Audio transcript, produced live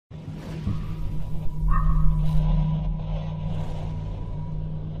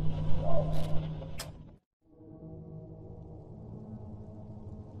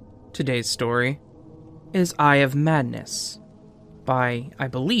Today's story is Eye of Madness by, I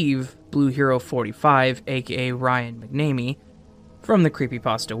believe, Blue Hero 45, aka Ryan McNamee, from the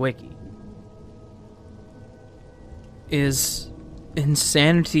Creepypasta Wiki. Is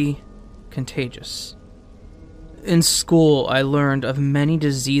insanity contagious? In school, I learned of many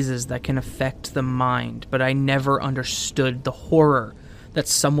diseases that can affect the mind, but I never understood the horror that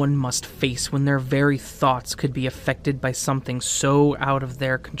someone must face when their very thoughts could be affected by something so out of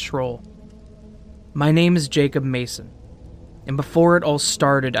their control. My name is Jacob Mason, and before it all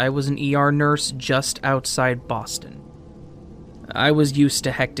started, I was an ER nurse just outside Boston. I was used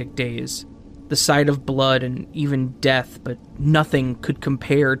to hectic days, the sight of blood and even death, but nothing could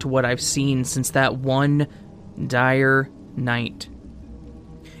compare to what I've seen since that one dire night.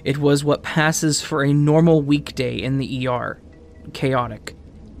 It was what passes for a normal weekday in the ER. Chaotic.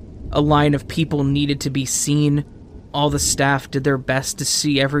 A line of people needed to be seen. All the staff did their best to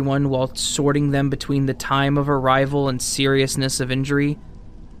see everyone while sorting them between the time of arrival and seriousness of injury.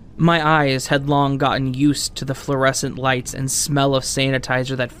 My eyes had long gotten used to the fluorescent lights and smell of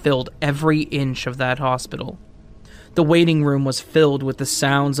sanitizer that filled every inch of that hospital. The waiting room was filled with the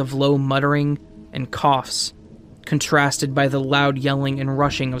sounds of low muttering and coughs, contrasted by the loud yelling and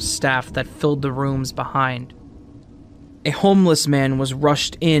rushing of staff that filled the rooms behind. A homeless man was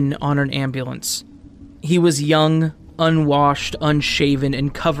rushed in on an ambulance. He was young, unwashed, unshaven,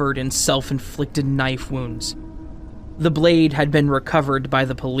 and covered in self-inflicted knife wounds. The blade had been recovered by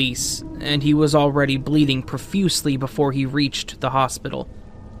the police, and he was already bleeding profusely before he reached the hospital.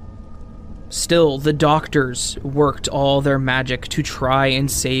 Still, the doctors worked all their magic to try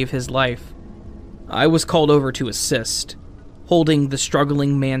and save his life. I was called over to assist, holding the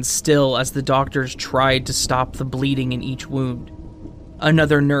struggling man still as the doctors tried to stop the bleeding in each wound.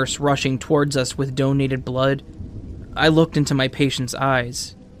 Another nurse rushing towards us with donated blood. I looked into my patient's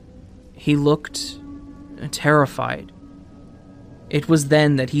eyes. He looked terrified. It was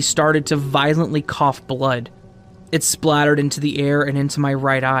then that he started to violently cough blood. It splattered into the air and into my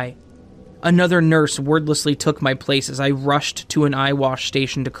right eye. Another nurse wordlessly took my place as I rushed to an eye wash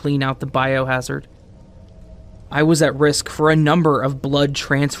station to clean out the biohazard. I was at risk for a number of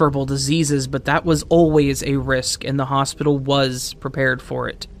blood-transferable diseases, but that was always a risk, and the hospital was prepared for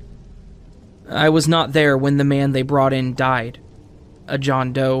it. I was not there when the man they brought in died. A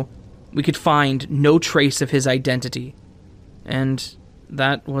John Doe. We could find no trace of his identity. And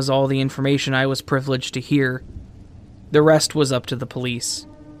that was all the information I was privileged to hear. The rest was up to the police.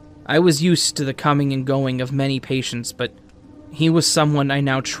 I was used to the coming and going of many patients, but he was someone I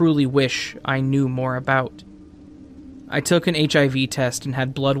now truly wish I knew more about. I took an HIV test and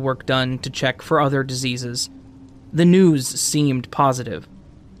had blood work done to check for other diseases. The news seemed positive.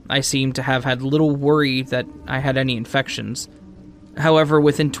 I seemed to have had little worry that I had any infections. However,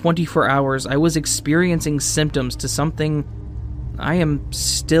 within 24 hours, I was experiencing symptoms to something I am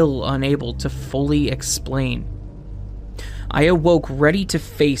still unable to fully explain. I awoke ready to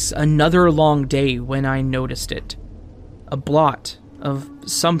face another long day when I noticed it. A blot of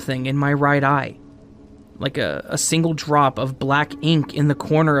something in my right eye. Like a single drop of black ink in the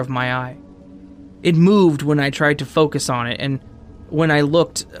corner of my eye. It moved when I tried to focus on it, and when I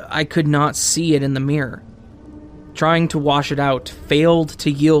looked, I could not see it in the mirror. Trying to wash it out failed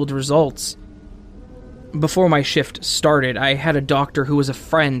to yield results. Before my shift started, I had a doctor who was a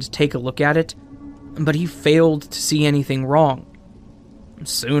friend take a look at it, but he failed to see anything wrong.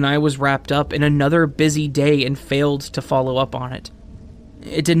 Soon I was wrapped up in another busy day and failed to follow up on it.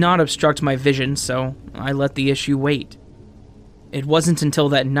 It did not obstruct my vision, so I let the issue wait. It wasn't until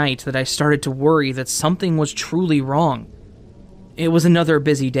that night that I started to worry that something was truly wrong. It was another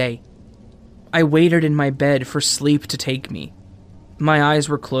busy day. I waited in my bed for sleep to take me. My eyes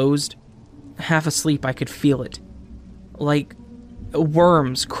were closed. Half asleep, I could feel it. Like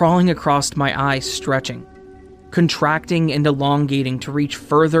worms crawling across my eyes, stretching, contracting and elongating to reach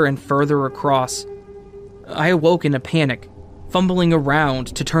further and further across. I awoke in a panic, fumbling around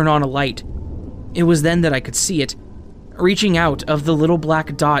to turn on a light. It was then that I could see it. Reaching out of the little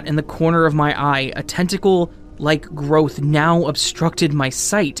black dot in the corner of my eye, a tentacle-like growth now obstructed my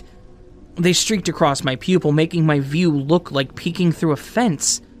sight. They streaked across my pupil, making my view look like peeking through a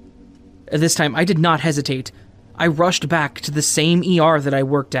fence. This time, I did not hesitate. I rushed back to the same ER that I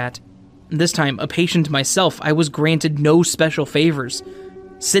worked at. This time, a patient myself, I was granted no special favors.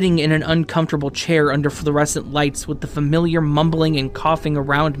 Sitting in an uncomfortable chair under fluorescent lights with the familiar mumbling and coughing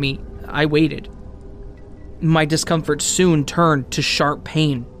around me, I waited. My discomfort soon turned to sharp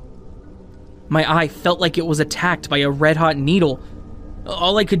pain. My eye felt like it was attacked by a red-hot needle.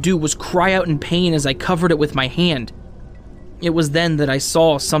 All I could do was cry out in pain as I covered it with my hand. It was then that I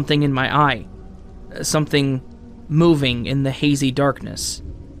saw something in my eye, something moving in the hazy darkness.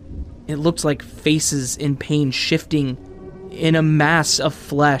 It looked like faces in pain shifting in a mass of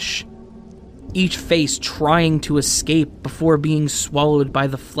flesh, each face trying to escape before being swallowed by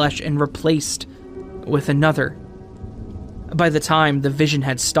the flesh and replaced with another. By the time the vision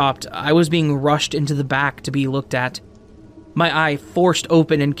had stopped, I was being rushed into the back to be looked at, my eye forced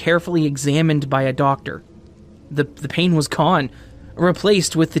open and carefully examined by a doctor. The pain was gone,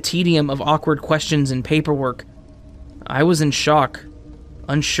 replaced with the tedium of awkward questions and paperwork. I was in shock,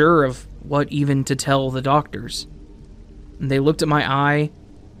 unsure of what even to tell the doctors. They looked at my eye,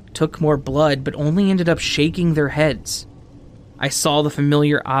 took more blood, but only ended up shaking their heads. I saw the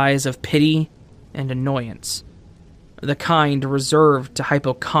familiar eyes of pity and annoyance, the kind reserved to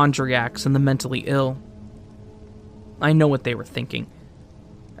hypochondriacs and the mentally ill. I know what they were thinking.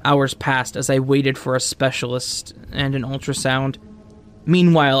 Hours passed as I waited for a specialist and an ultrasound.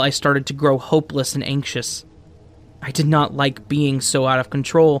 Meanwhile, I started to grow hopeless and anxious. I did not like being so out of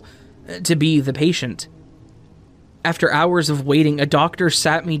control, to be the patient. After hours of waiting, a doctor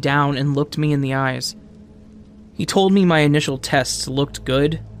sat me down and looked me in the eyes. He told me my initial tests looked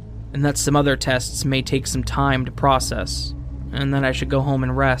good, and that some other tests may take some time to process, and that I should go home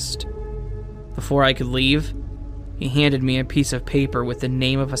and rest. Before I could leave, he handed me a piece of paper with the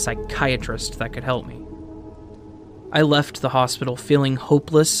name of a psychiatrist that could help me. I left the hospital feeling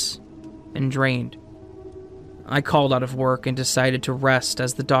hopeless and drained. I called out of work and decided to rest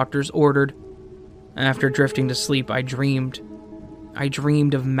as the doctors ordered. After drifting to sleep, I dreamed. I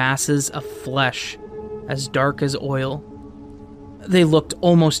dreamed of masses of flesh, as dark as oil. They looked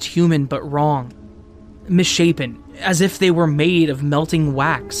almost human but wrong, misshapen, as if they were made of melting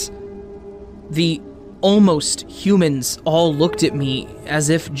wax. The almost humans all looked at me as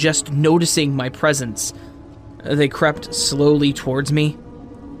if just noticing my presence. They crept slowly towards me.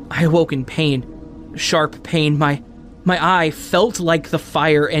 I awoke in pain, sharp pain. My eye felt like the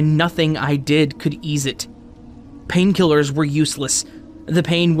fire, and nothing I did could ease it. Painkillers were useless. The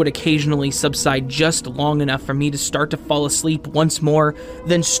pain would occasionally subside just long enough for me to start to fall asleep once more,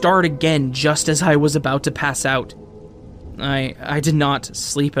 then start again just as I was about to pass out. I did not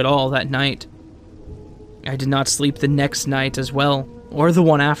sleep at all that night. I did not sleep the next night as well, or the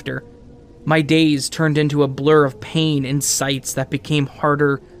one after. My days turned into a blur of pain and sights that became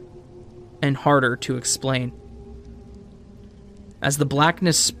harder and harder to explain. As the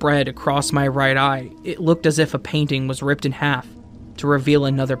blackness spread across my right eye, it looked as if a painting was ripped in half to reveal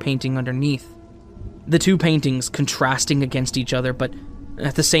another painting underneath. The two paintings contrasting against each other, but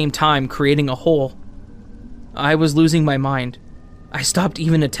at the same time creating a whole. I was losing my mind. I stopped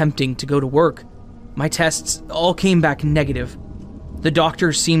even attempting to go to work. My tests all came back negative. The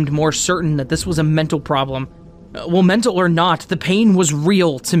doctors seemed more certain that this was a mental problem. Well, mental or not, the pain was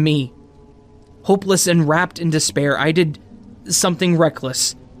real to me. Hopeless and wrapped in despair, I did something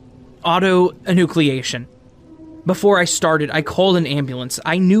reckless. Auto-enucleation. Before I started, I called an ambulance.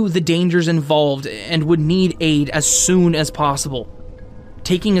 I knew the dangers involved and would need aid as soon as possible.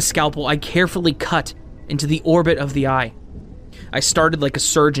 Taking a scalpel, I carefully cut into the orbit of the eye. I started like a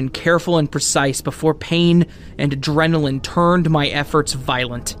surgeon, careful and precise, before pain and adrenaline turned my efforts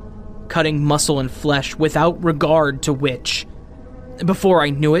violent, cutting muscle and flesh without regard to which. Before I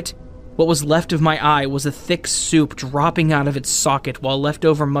knew it, what was left of my eye was a thick soup dropping out of its socket while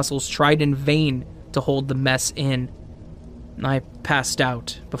leftover muscles tried in vain to hold the mess in. I passed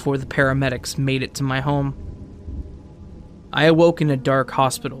out before the paramedics made it to my home. I awoke in a dark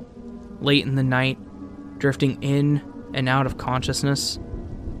hospital, late in the night, drifting in and out of consciousness,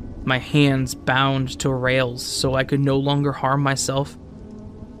 my hands bound to rails so I could no longer harm myself.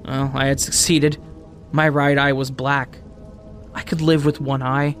 Well, I had succeeded. My right eye was black. I could live with one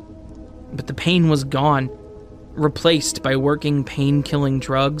eye, but the pain was gone, replaced by working pain-killing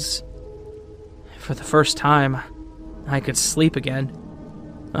drugs. For the first time, I could sleep again.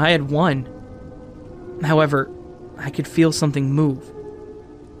 I had won. However, I could feel something move.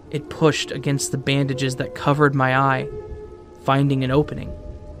 It pushed against the bandages that covered my eye, finding an opening.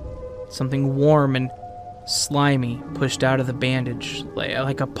 Something warm and slimy pushed out of the bandage,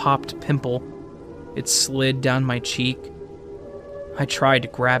 like a popped pimple. It slid down my cheek. I tried to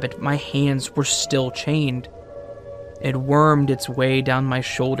grab it. My hands were still chained. It wormed its way down my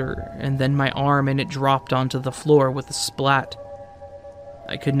shoulder, and then my arm, and it dropped onto the floor with a splat.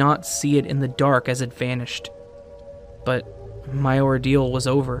 I could not see it in the dark as it vanished, but my ordeal was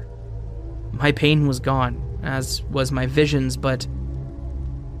over. My pain was gone, as was my visions, but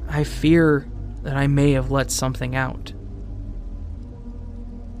I fear that I may have let something out.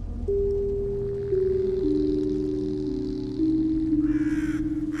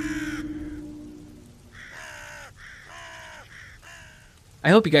 I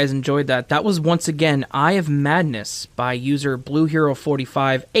hope you guys enjoyed that. That was once again Eye of Madness by user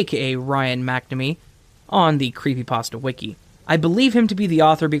BlueHero45, aka Ryan McNamee, on the Creepypasta Wiki. I believe him to be the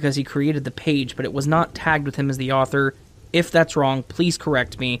author because he created the page, but it was not tagged with him as the author. If that's wrong, please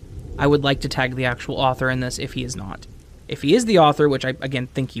correct me. I would like to tag the actual author in this if he is not. If he is the author, which I, again,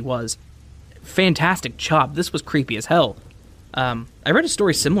 think he was, fantastic job. This was creepy as hell. I read a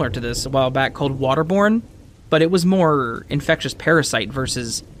story similar to this a while back called Waterborne, but it was more infectious parasite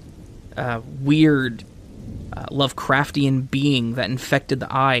versus weird Lovecraftian being that infected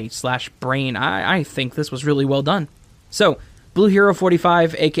the eye/brain. I think this was really well done. So,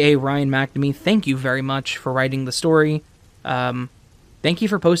 BlueHero45, aka Ryan McNamee, thank you very much for writing the story. Thank you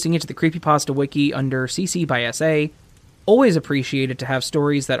for posting it to the Creepypasta Wiki under CC by SA. Always appreciate it to have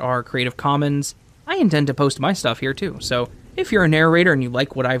stories that are Creative Commons. I intend to post my stuff here too, so if you're a narrator and you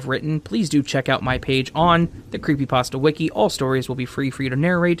like what I've written, please do check out my page on the Creepypasta Wiki. All stories will be free for you to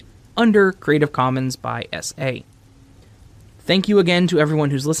narrate under Creative Commons by SA. Thank you again to everyone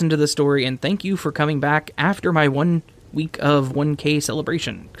who's listened to this story, and thank you for coming back after my 1 week of 1K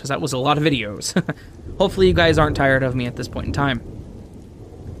celebration, because that was a lot of videos. Hopefully you guys aren't tired of me at this point in time.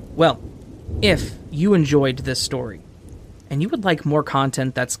 Well, if you enjoyed this story, and you would like more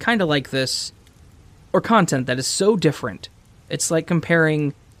content that's kind of like this, or content that is so different, it's like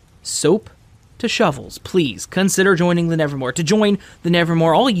comparing soap to shovels, please consider joining the Nevermore. To join the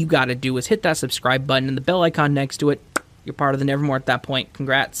Nevermore, all you gotta do is hit that subscribe button and the bell icon next to it. You're part of the Nevermore at that point.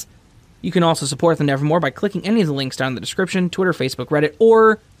 Congrats. You can also support the Nevermore by clicking any of the links down in the description, Twitter, Facebook, Reddit,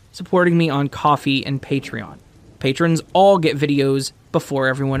 or supporting me on Ko-fi and Patreon. Patrons all get videos before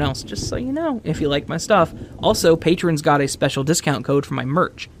everyone else, just so you know, if you like my stuff. Also, patrons got a special discount code for my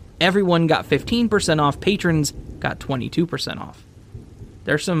merch. Everyone got 15% off, patrons got 22% off.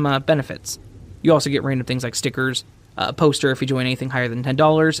 There's some benefits. You also get random things like stickers, a poster if you join anything higher than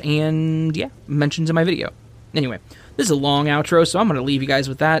 $10, and yeah, mentions in my video. Anyway, this is a long outro, so I'm going to leave you guys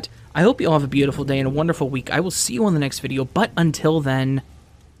with that. I hope you all have a beautiful day and a wonderful week. I will see you on the next video, but until then,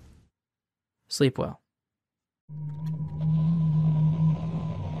 sleep well.